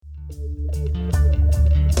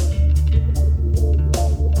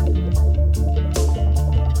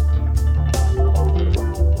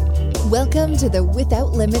Welcome to the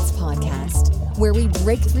Without Limits podcast, where we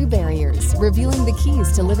break through barriers, revealing the keys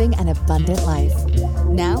to living an abundant life.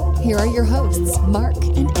 Now, here are your hosts, Mark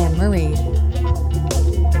and Anne-Marie.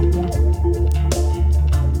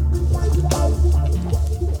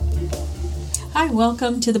 Hi,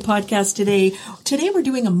 welcome to the podcast today. Today we're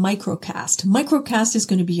doing a microcast. Microcast is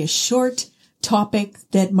going to be a short topic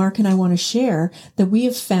that Mark and I want to share that we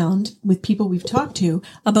have found with people we've talked to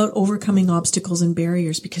about overcoming obstacles and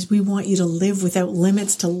barriers, because we want you to live without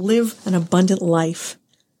limits, to live an abundant life.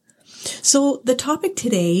 So the topic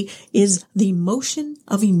today is the motion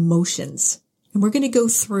of emotions. And we're going to go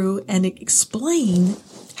through and explain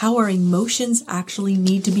how our emotions actually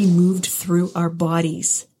need to be moved through our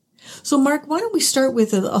bodies. So Mark, why don't we start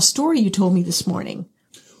with a story you told me this morning?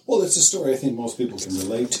 Well, it's a story I think most people can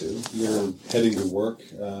relate to. You're heading to work,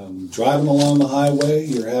 driving along the highway,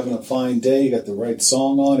 you're having a fine day, you got the right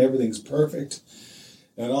song on, everything's perfect,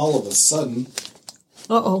 and all of a sudden...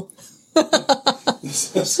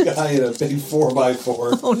 this guy in a big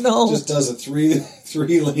 4x4 just does a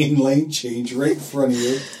three-lane lane change right in front of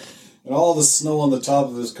you, and all the snow on the top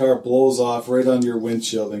of his car blows off right on your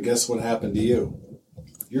windshield, and guess what happened to you?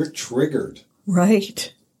 You're triggered.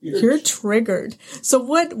 Right. You're triggered. So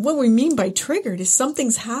what we mean by triggered is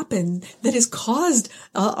something's happened that has caused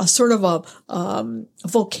a sort of a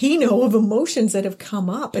volcano of emotions that have come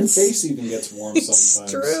up. Your face even gets warm sometimes.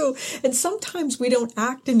 It's true. And sometimes we don't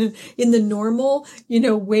act in the normal,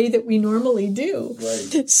 way that we normally do.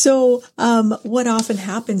 Right. So, what often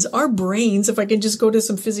happens, our brains, if I can just go to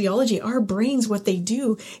some physiology, our brains, what they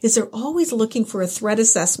do is they're always looking for a threat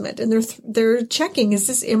assessment, and they're checking,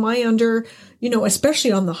 am I under,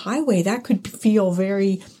 especially on the highway, that could feel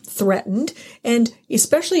very threatened. And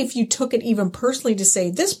especially if you took it even personally to say,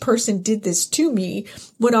 this person did this to me,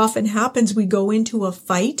 what often happens, we go into a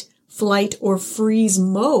fight, flight, or freeze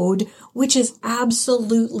mode, which is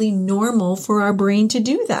absolutely normal for our brain to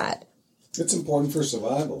do that. It's important for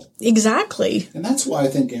survival. Exactly. And that's why I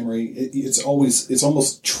think, Anne-Marie, it's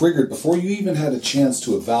almost triggered before you even had a chance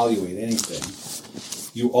to evaluate anything.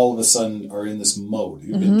 You all of a sudden are in this mode.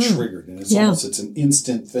 You've been triggered, and it's an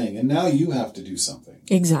instant thing. And now you have to do something.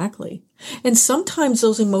 Exactly. And sometimes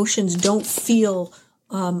those emotions don't feel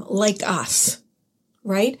like us,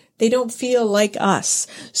 right? They don't feel like us.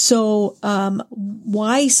 So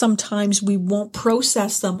why sometimes we won't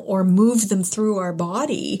process them or move them through our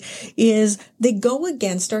body is they go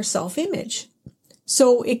against our self-image.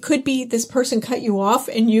 So it could be this person cut you off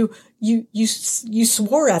and you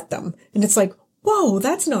swore at them, and it's like, whoa,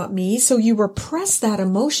 that's not me. So you repress that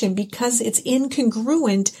emotion because it's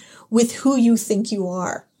incongruent with who you think you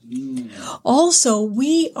are. Also,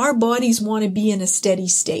 our bodies want to be in a steady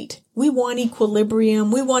state. We want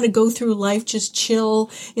equilibrium. We want to go through life just chill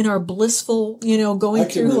in our blissful, going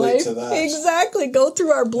through life. To that. Exactly. Go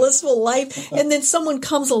through our blissful life. And then someone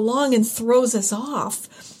comes along and throws us off.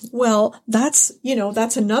 Well, that's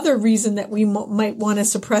another reason that we might want to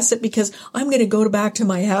suppress it, because I'm going to go back to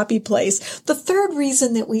my happy place. The third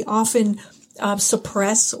reason that we often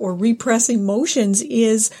suppress or repress emotions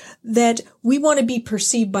is that we want to be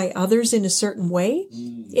perceived by others in a certain way.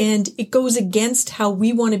 And it goes against how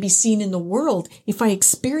we want to be seen in the world. If I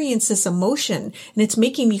experience this emotion and it's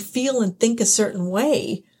making me feel and think a certain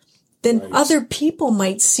way, then other people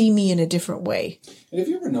might see me in a different way. And if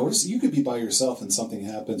you ever notice, you could be by yourself and something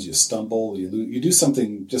happens, you stumble, you do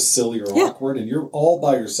something just silly or awkward, and you're all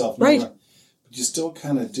by yourself. Right. But you still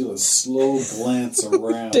kind of do a slow glance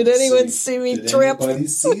around. Did anyone see me trip? Did anybody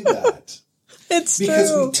see that? It's because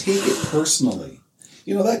true. We take it personally.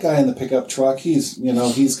 That guy in the pickup truck, he's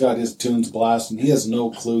got his tunes blasting. He has no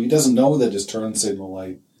clue. He doesn't know that his turn signal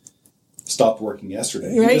light stopped working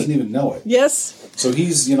yesterday. Right. He doesn't even know it. Yes. So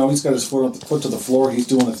he's got his foot to the floor. He's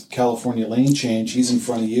doing a California lane change. He's in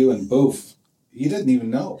front of you, and boof, he didn't even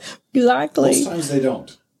know. Exactly. Most times they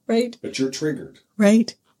don't. Right. But you're triggered.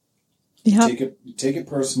 Right. Yeah. You take it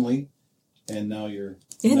personally, and now you're...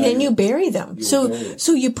 And then you bury them.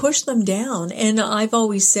 So you push them down. And I've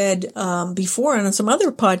always said before on some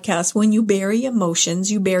other podcasts, when you bury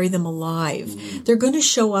emotions, you bury them alive. Mm-hmm. They're going to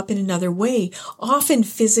show up in another way, often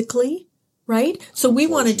physically, right? So we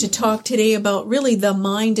wanted to talk today about really the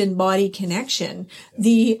mind and body connection.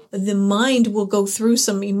 The mind will go through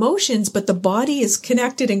some emotions, but the body is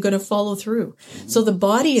connected and going to follow through. Mm-hmm. So the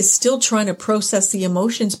body is still trying to process the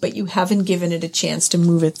emotions, but you haven't given it a chance to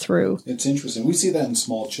move it through. It's interesting. We see that in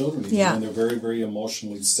small children, when they're very, very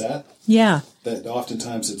emotionally set. Yeah. that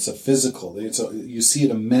oftentimes it's a physical. You see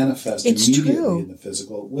it manifest immediately in the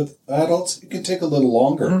physical. With adults, it can take a little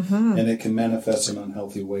longer, and it can manifest in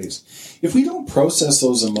unhealthy ways. If we don't process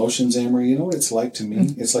those emotions, Anne-Marie, you know what it's like to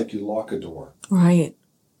me? It's like you lock a door. Right.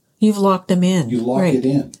 You've locked them in. You lock it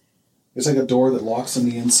in. It's like a door that locks on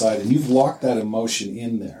the inside, and you've locked that emotion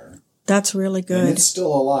in there. That's really good. And it's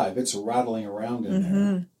still alive. It's rattling around in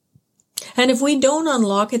there. And if we don't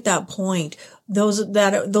unlock at that point, those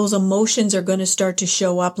emotions are going to start to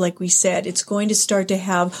show up. Like we said, it's going to start to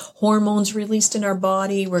have hormones released in our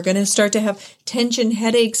body. We're going to start to have tension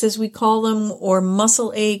headaches, as we call them, or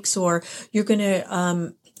muscle aches, or you're going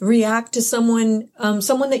to react to someone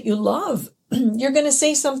that you love. You're going to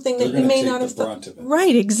say something that you may not have thought.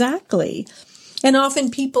 Right, exactly. And often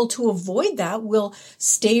people, to avoid that, will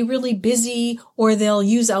stay really busy, or they'll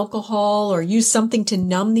use alcohol or use something to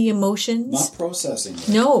numb the emotions. Not processing it.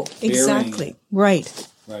 No, exactly. Right.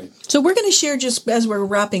 Right. So we're going to share, just as we're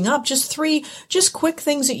wrapping up, just 3 quick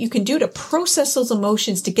things that you can do to process those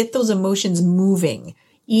emotions, to get those emotions moving.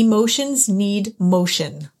 Emotions need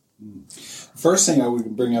motion. First thing I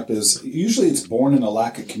would bring up is usually it's born in a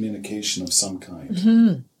lack of communication of some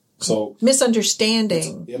kind. So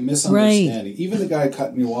misunderstanding. A misunderstanding. Right. Even the guy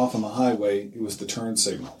cutting you off on the highway, it was the turn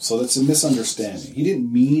signal. So that's a misunderstanding. He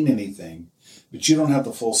didn't mean anything, but you don't have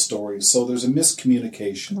the full story. So there's a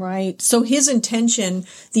miscommunication. Right. So his intention,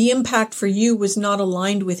 the impact for you was not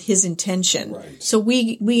aligned with his intention. Right. So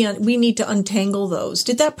we need to untangle those.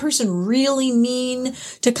 Did that person really mean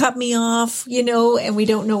to cut me off, and we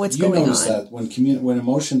don't know what's going on? You notice that when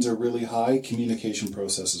emotions are really high, communication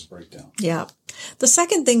processes break down. Yeah. The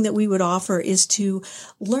second thing that we would offer is to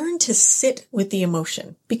learn to sit with the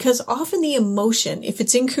emotion, because often the emotion, if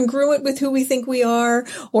it's incongruent with who we think we are,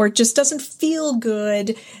 or it just doesn't feel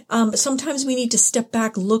good, sometimes we need to step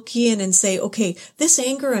back, look in and say, okay, this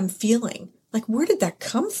anger I'm feeling, like, where did that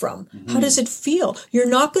come from? How does it feel? You're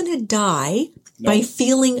not going to die by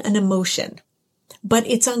feeling an emotion, but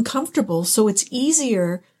it's uncomfortable. So it's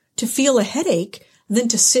easier to feel a headache than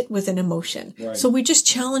to sit with an emotion. Right. So we just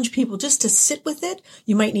challenge people just to sit with it.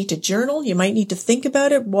 You might need to journal. You might need to think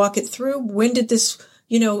about it, walk it through. When did this,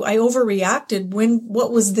 I overreacted.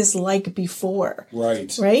 What was this like before?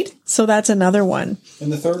 Right. Right? So that's another one.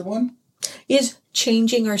 And the third one? Is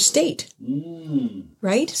changing our state.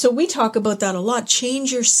 Right? So we talk about that a lot.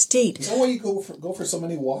 Change your state. Is that why you go for so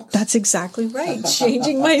many walks? That's exactly right.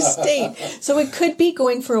 Changing my state. So it could be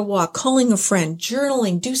going for a walk, calling a friend,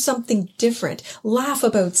 journaling, do something different, laugh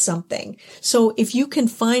about something. So if you can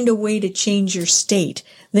find a way to change your state,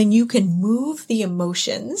 then you can move the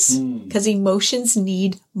emotions, because emotions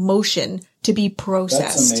need motion to be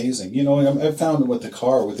processed. That's amazing. I've found with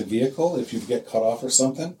the vehicle, if you get cut off or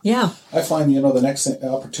something. Yeah. I find, the next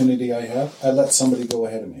opportunity I have, I let somebody go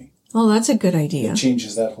ahead of me. Oh, that's a good idea. It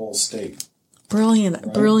changes that whole state. Brilliant.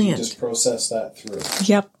 Right? Brilliant. You just process that through.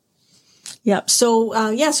 Yep. So,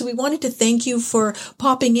 so we wanted to thank you for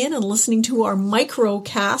popping in and listening to our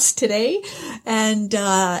microcast today. And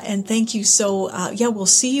thank you. So, we'll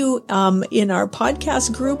see you, in our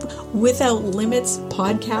podcast group, Without Limits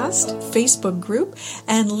Podcast, Facebook group,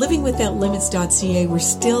 and livingwithoutlimits.ca. We're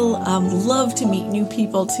still, love to meet new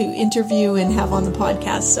people to interview and have on the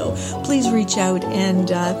podcast. So please reach out, and,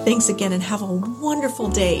 thanks again, and have a wonderful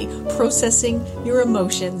day processing your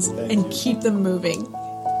emotions and keep them moving.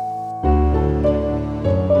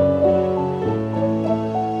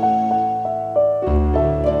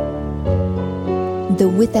 The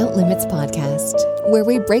Without Limits Podcast, where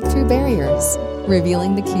we break through barriers,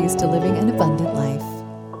 revealing the keys to living an abundant life.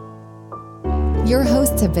 Your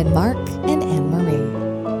hosts have been Mark and Anne-Marie.